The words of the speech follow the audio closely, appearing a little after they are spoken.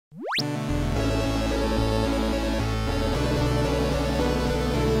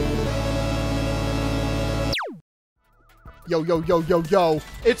Yo, yo, yo, yo, yo.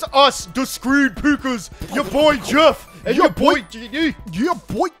 It's us, the Screen Peekers. Your boy Jeff and your boy GD. Yeah,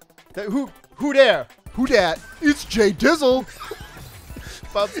 boy. Who there? Who dat? It's Jay Dizzle.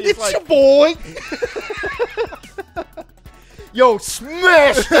 Bubsy's It's like, your boy. yo,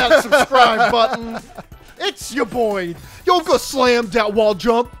 smash that subscribe button. It's your boy. Yo, go slam that wall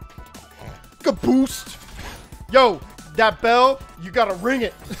jump. Go boost. Yo, that bell, you gotta ring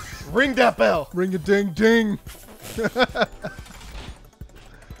it. Ring that bell. Ring a ding ding.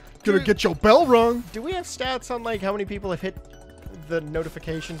 Gonna get your bell rung. Do we have stats on like how many people have hit the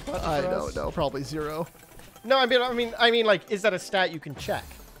notifications button? I for don't us? know. Probably 0. No, I mean, like, is that a stat you can check?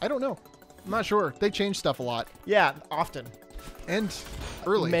 I don't know. I'm not sure. They change stuff a lot. Yeah, often. And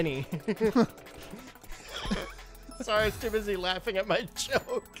early. Many. Sorry, I was too busy laughing at my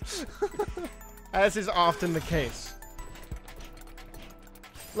joke. As is often the case.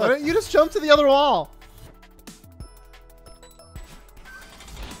 Why don't you just jump to the other wall?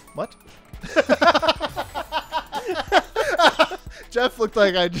 What? Jeff looked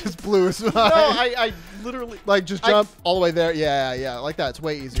like I just blew his mind. No, I literally... Like, just jump all the way there. Yeah, yeah, like that. It's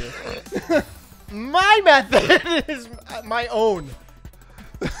way easier. My method is my own.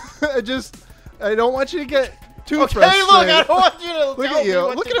 I don't want you to get too Okay, frustrated. look, I don't want you to Look tell at me you.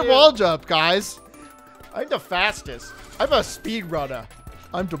 what Look to at a do. wall jump, guys. I'm the fastest. I'm a speed runner.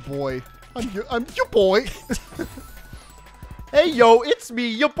 I'm the boy. I'm your boy. Hey, yo, it's me,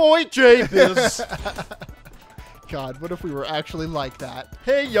 your boy J-Biz. God, what if we were actually like that?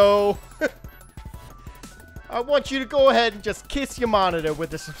 Hey, yo. I want you to go ahead and just kiss your monitor where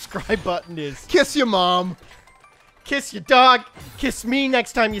the subscribe button is. Kiss your mom. Kiss your dog. Kiss me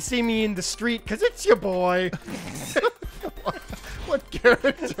next time you see me in the street, because it's your boy. What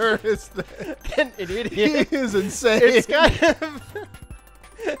character is that? An idiot. He is insane. It's kind of...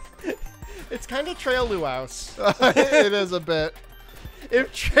 It's kind of Trail Luaus. It is a bit.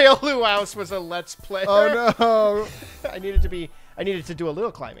 If Trail Luaus was a Let's Player, Oh no. I needed to do a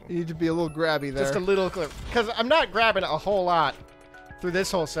little climbing. You need to be a little grabby there. Just a little clip. Because I'm not grabbing a whole lot through this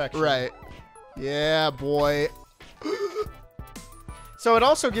whole section. Right. Yeah, boy. So it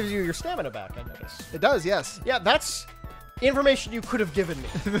also gives you your stamina back, I notice. It does, yes. Yeah, that's information you could have given me.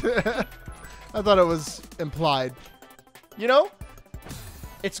 I thought it was implied. You know?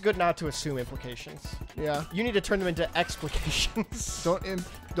 It's good not to assume implications. Yeah. You need to turn them into explications. Don't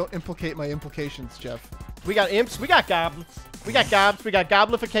implicate my implications, Jeff. We got imps. We got goblins. We got gobs. We got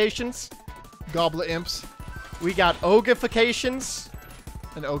goblifications. Goblet imps We got ogifications.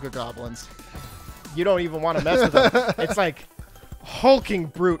 and ogre goblins. You don't even want to mess with him. It's like hulking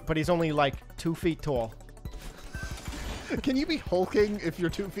brute, but he's only like 2 feet tall. Can you be hulking if you're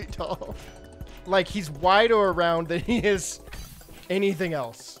 2 feet tall? Like he's wider around than he is anything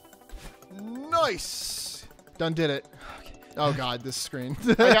else. Nice. Done did it. Oh god, this screen.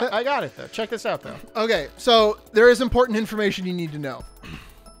 I got it though. Check this out though. Okay, so there is important information you need to know.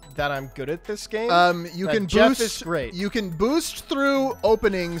 That I'm good at this game. You That can Jeff boost. is great. You can boost through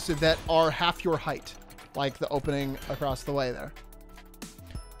openings that are half your height, like the opening across the way there.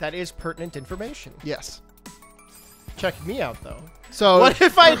 That is pertinent information. Yes. Check me out though. So What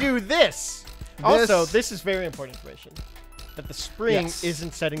if I do this? Also, this is very important information. That the spring Yes.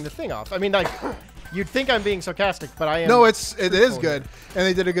 isn't setting the thing off. I mean, like, you'd think I'm being sarcastic, but I am. No, it is truthful good, here. and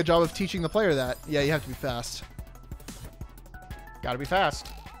they did a good job of teaching the player that. Yeah, you have to be fast. Gotta be fast.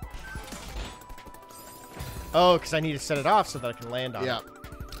 Oh, because I need to set it off so that I can land on Yeah. it.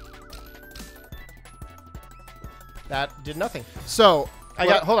 That did nothing. So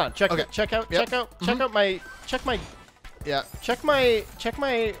Hold on. Check Okay. check out. Yep. Check out. Check out my. Check my. yeah. Check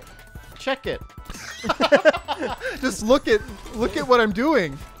it. Just look at what I'm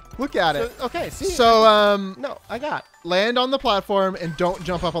doing. Look at it. Okay. See. So No, I got. land on the platform and don't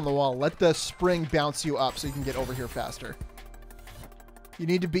jump up on the wall. Let the spring bounce you up so you can get over here faster. You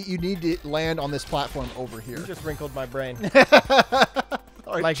need to land on this platform over here. You just wrinkled my brain.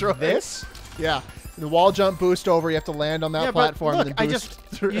 All right, Like try. this? Yeah. The wall jump boost over. You have to land on that Yeah, platform but and look, then I boost just.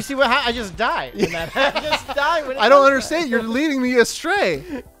 through. You see what? I just die. When that, I just die when it I don't does understand. You're leading me astray.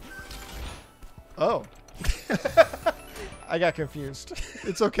 that. Oh. I got confused.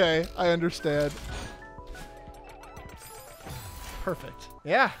 It's okay. I understand. Perfect.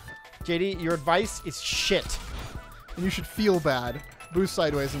 Yeah. JD, your advice is shit. And you should feel bad. Boost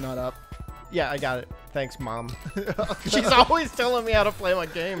sideways and not up. Yeah, I got it. Thanks, Mom. She's always telling me how to play my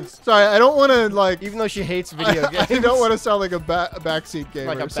games. Sorry, I don't want to like. Even though she hates video games. I don't want to sound like a backseat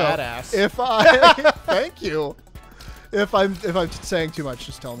gamer. Like a so badass. If I thank you. If I'm saying too much,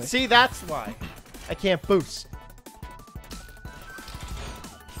 just tell me. See, that's why. I can't boost.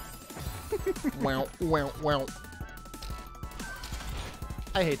 Wow, wow, wow.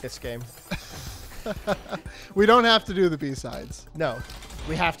 I hate this game. We don't have to do the B-sides. No.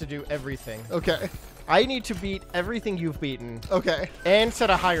 We have to do everything. Okay. I need to beat everything you've beaten. Okay. And set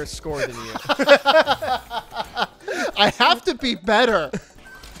a higher score than you. I have to be better.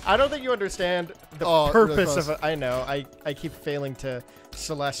 I don't think you understand the purpose of it. I know. I keep failing to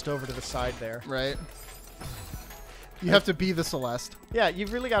Celeste over to the side there. Right. You have to be the Celeste. Yeah,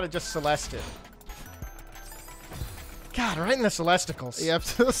 you've really got to just Celeste it. God, right in the Celesticals. You have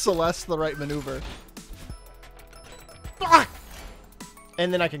to Celeste the right maneuver. Ah!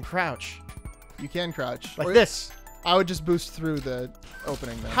 And then I can crouch. You can crouch. Like or this. I would just boost through the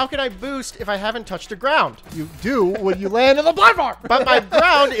opening there. How can I boost if I haven't touched the ground? You do when you land in the platform. But my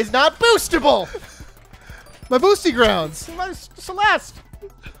ground is not boostable. My boosty grounds. My Celeste.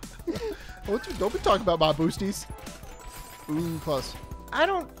 Don't be talking about my boosties. Ooh, close. I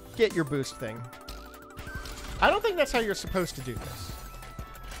don't get your boost thing. I don't think that's how you're supposed to do this.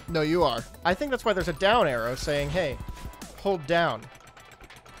 No, you are. I think that's why there's a down arrow saying, hey, hold down.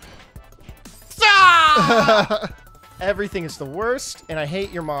 Everything is the worst, and I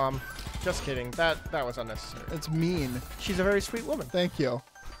hate your mom. Just kidding. That was unnecessary. It's mean. She's a very sweet woman. Thank you.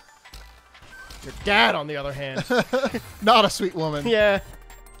 Your dad, on the other hand. Not a sweet woman. Yeah.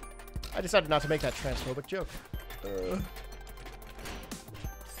 I decided not to make that transphobic joke.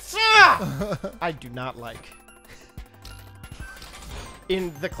 I do not like.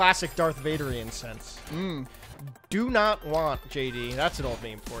 In the classic Darth Vaderian sense. Do not want, JD. That's an old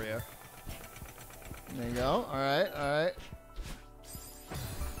meme for you. There you go. All right, all right.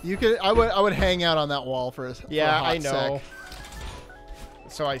 You could. I would hang out on that wall for a Yeah, for a hot I know.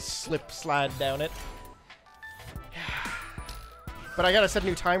 sec. So I slide down it. But I gotta set a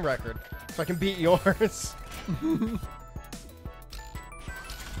new time record so I can beat yours.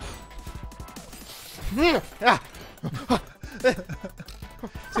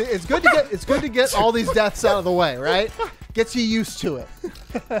 See, it's good to get all these deaths out of the way, right? Gets you used to it.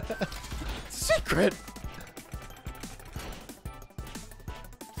 Secret.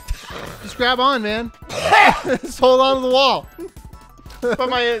 Just grab on, man. Just hold on to the wall. But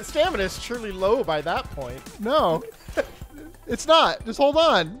my stamina is truly low by that point. No, it's not. Just hold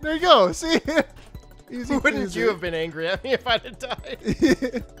on. There you go. See? Easy. Wouldn't you have been angry at me if I had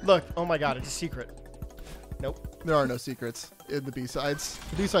died? Look. Oh my God. It's a secret. Nope. There are no secrets in the B-sides.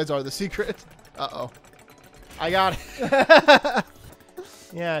 The B-sides are the secret. Uh-oh. I got it.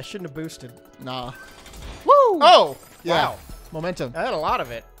 Yeah, I shouldn't have boosted. Nah. Woo! Oh! Yeah. Wow. Momentum. I had a lot of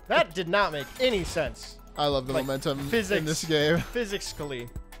it. That did not make any sense. I love the Like, momentum physics, in this game. Physically.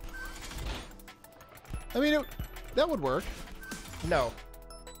 I mean, that would work. No.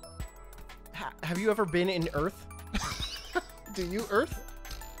 Have you ever been in Earth? Do you, Earth?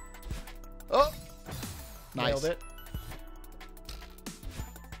 Oh! Nice. Nailed it.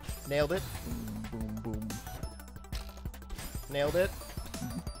 Nailed it. Boom, boom, boom. Nailed it.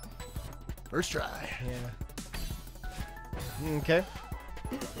 First try. Yeah. Okay.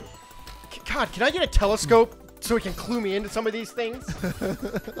 God, can I get a telescope so it can clue me into some of these things?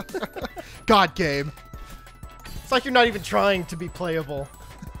 God game. It's like you're not even trying to be playable.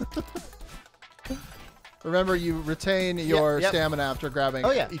 Remember, you retain your stamina after grabbing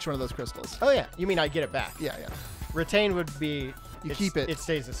each one of those crystals. Oh, yeah. You mean I get it back? Yeah, yeah. Retain would be... You keep it. It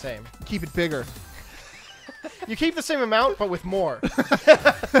stays the same. Keep it bigger. You keep the same amount, but with more.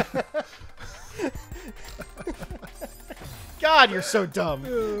 God, you're so dumb.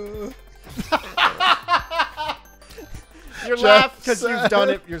 You laugh because you've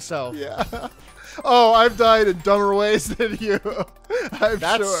done it yourself. Yeah. Oh, I've died in dumber ways than you.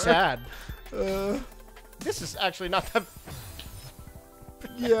 That's sure. sad. This is actually not that...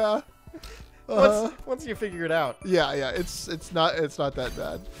 Yeah. Once you figure it out. Yeah, yeah. It's not that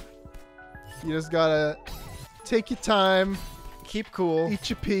bad. You just gotta take your time. Keep cool. Eat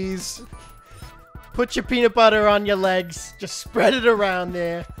your peas. Put your peanut butter on your legs. Just spread it around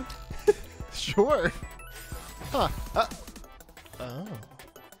there. Sure. Huh. Oh.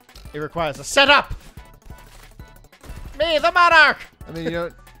 It requires a setup. Me, the monarch. I mean, you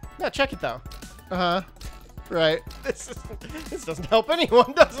don't... No, check it though. Uh-huh. Right. This doesn't help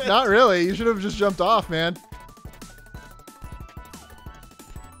anyone, does it? Not really. You should have just jumped off, man.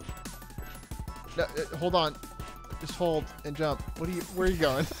 No, hold on. Just hold and jump. Where are you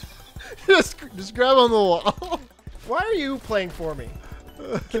going? just grab on the wall. Why are you playing for me?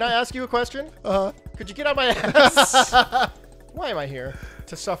 Can I ask you a question? Uh-huh. Could you get on my ass? Why am I here?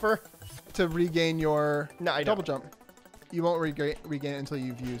 To suffer? To regain your double jump. You won't regain it until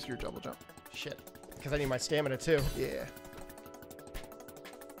you've used your double jump. Shit. Because I need my stamina too. Yeah.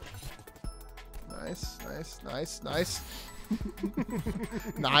 Nice, nice, nice, nice.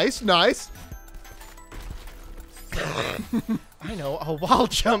 Nice, nice. I know, a wall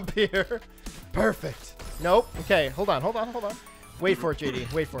jump here. Perfect. Nope. Okay, hold on. Wait for it,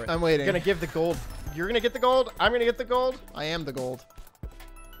 JD. Wait for it. I'm waiting. You're gonna give the gold. You're gonna get the gold. I'm gonna get the gold. I am the gold.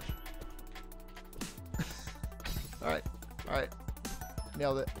 Alright. Alright.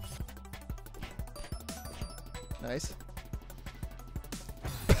 Nailed it. Nice.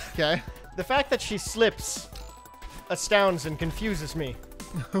 Okay. The fact that she slips astounds and confuses me.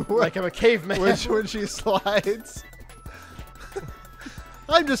 Like I'm a caveman. When she slides.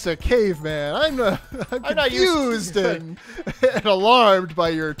 I'm just a caveman. I'm confused and alarmed by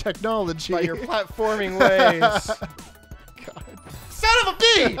your technology. By your platforming ways. God. Son of a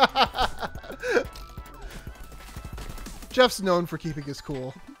bee! Jeff's known for keeping his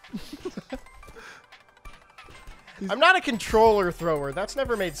cool. I'm not a controller thrower. That's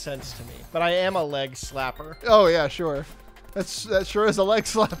never made sense to me. But I am a leg slapper. Oh yeah, sure. That sure is a leg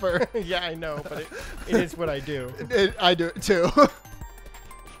slapper. Yeah, I know, but it is what I do. I do it too.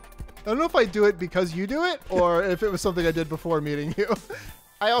 I don't know if I do it because you do it, or if it was something I did before meeting you.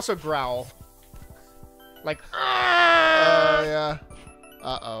 I also growl. Like, yeah.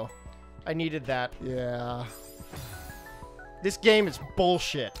 Uh-oh. I needed that. Yeah. This game is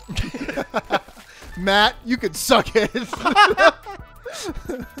bullshit. Matt, you could suck it.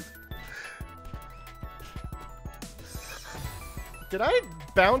 Did I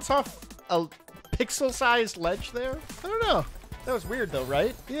bounce off a pixel-sized ledge there? I don't know. That was weird, though,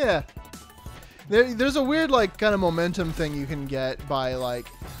 right? Yeah. There's a weird, like, kind of momentum thing you can get by, like,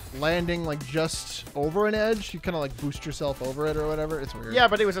 landing, like, just over an edge. You kind of, like, boost yourself over it or whatever. It's weird. Yeah,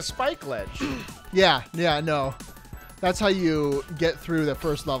 but it was a spike ledge. Yeah, no. That's how you get through the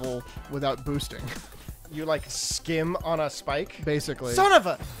first level without boosting. You, like, skim on a spike? Basically. Son of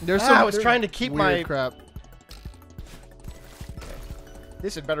a... I was trying to keep my... crap. Okay.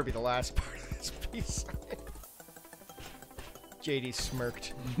 This had better be the last part of this piece. JD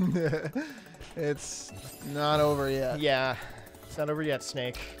smirked. It's not over yet. Yeah. It's not over yet,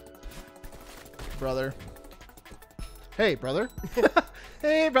 Snake. Brother. Hey, brother.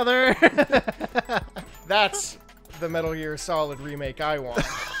 Hey, brother. That's the Metal Gear Solid remake I want.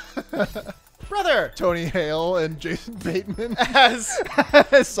 Brother! Tony Hale and Jason Bateman. As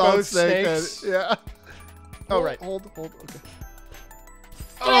Solid both snakes. Yeah. Oh, right. Hold. Okay.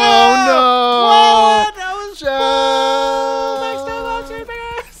 Oh, no! What? That was Jeff!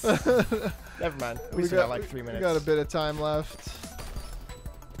 Never mind. We still got like 3 minutes. We got a bit of time left.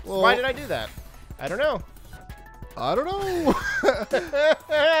 Well, why did I do that? I don't know. I don't know.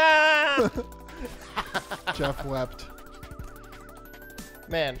 Jeff wept.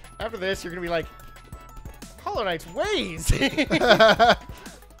 Man, after this, you're going to be like, Hollow Knight's ways.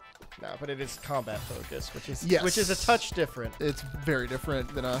 No, but it is combat focused, which is a touch different. It's very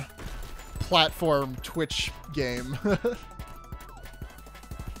different than a platform Twitch game.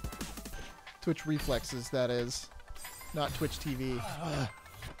 Twitch Reflexes, that is. Not Twitch TV.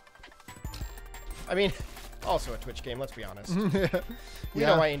 I mean, also a Twitch game, let's be honest. We Yeah.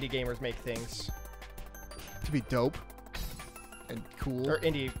 know why indie gamers make things. To be dope. And cool. Or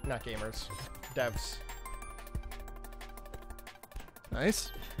indie, not gamers. Devs.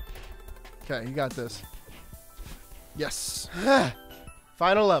 Nice. Okay, you got this. Yes.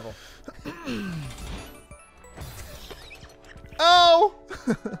 Final level. Oh!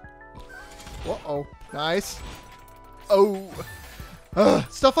 Uh-oh. Nice. Oh.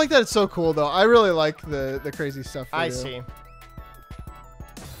 Stuff like that is so cool, though. I really like the crazy stuff they I do. see.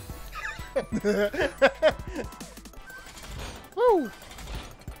 Woo!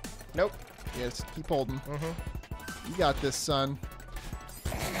 Nope. Yes, keep holding. Mm-hmm. You got this, son.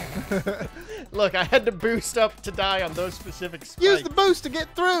 Look, I had to boost up to die on those specific spikes. Use the boost to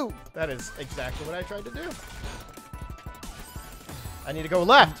get through! That is exactly what I tried to do. I need to go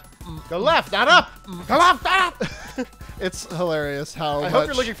left. Go left, not up. Go left, not up. It's hilarious how I much... hope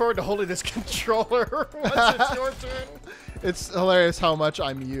you're looking forward to holding this controller once it's your turn. It's hilarious how much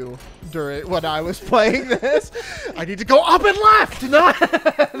I'm you during when I was playing this. I need to go up and left,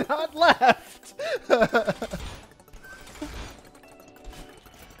 not left.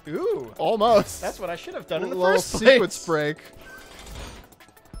 Ooh. Almost. That's what I should have done in the little first place. sequence break.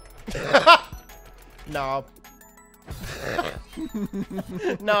 No.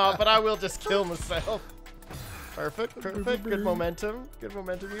 No, but I will just kill myself. Perfect, perfect. Good momentum. Good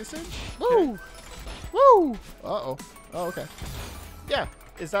momentum usage. Woo! Woo! Uh-oh. Oh, okay. Yeah.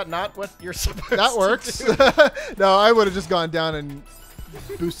 Is that not what you're supposed That to works. do? No, I would have just gone down and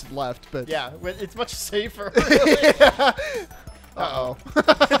boosted left, but... Yeah, it's much safer, really. Yeah. Uh-oh.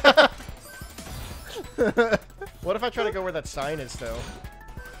 What if I try to go where that sign is, though?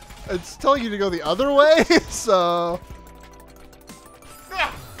 It's telling you to go the other way, so...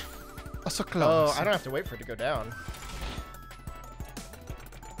 Oh, so close. Oh, I don't have to wait for it to go down.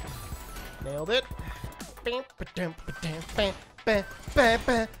 Nailed it.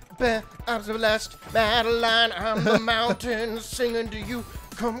 I'm Celeste, Madeline, I'm the mountain singing to you.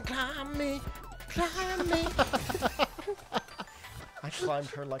 Come climb me, climb me. I climbed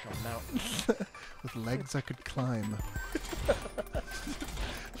her like a mountain. With legs I could climb.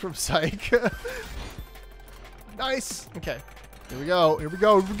 From Psych. Nice. Okay. Here we go. Here we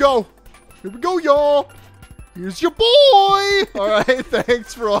go. Here we go. Here we go, y'all. Here's your boy. All right.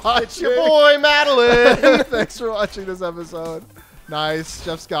 Thanks for watching. It's your boy, Madeline. Thanks for watching this episode. Nice.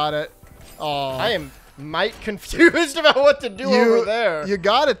 Jeff's got it. Oh, I am confused about what to do over there. You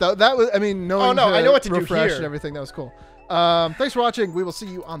got it, though. That was, I mean, knowing Oh, no, I know what to do refresh here. and everything. That was cool. Thanks for watching. We will see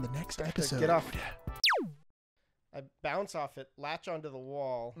you on the next episode. Get off. I bounce off it, latch onto the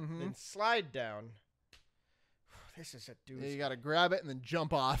wall, then slide down. This is a doozy. Yeah, you got to grab it and then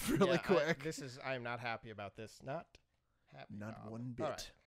jump off really quick. I am not happy about this. Not happy. Not one All bit. right.